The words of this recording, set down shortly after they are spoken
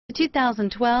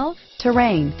2012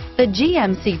 Terrain. The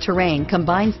GMC Terrain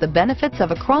combines the benefits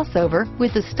of a crossover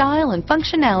with the style and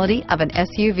functionality of an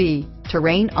SUV.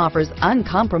 Terrain offers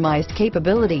uncompromised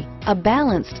capability, a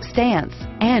balanced stance,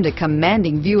 and a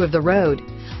commanding view of the road,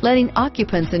 letting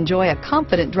occupants enjoy a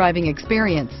confident driving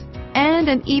experience. And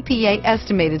an EPA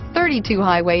estimated 32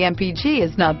 highway MPG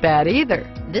is not bad either.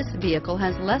 This vehicle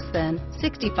has less than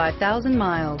 65,000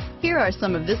 miles. Here are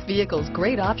some of this vehicle's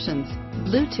great options: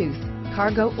 Bluetooth,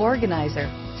 cargo organizer,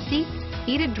 seats,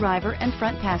 heated driver and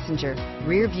front passenger,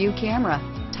 rear view camera,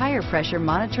 tire pressure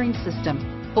monitoring system,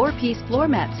 4-piece floor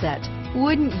mat set.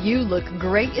 Wouldn't you look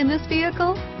great in this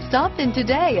vehicle? Stop in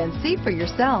today and see for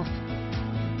yourself.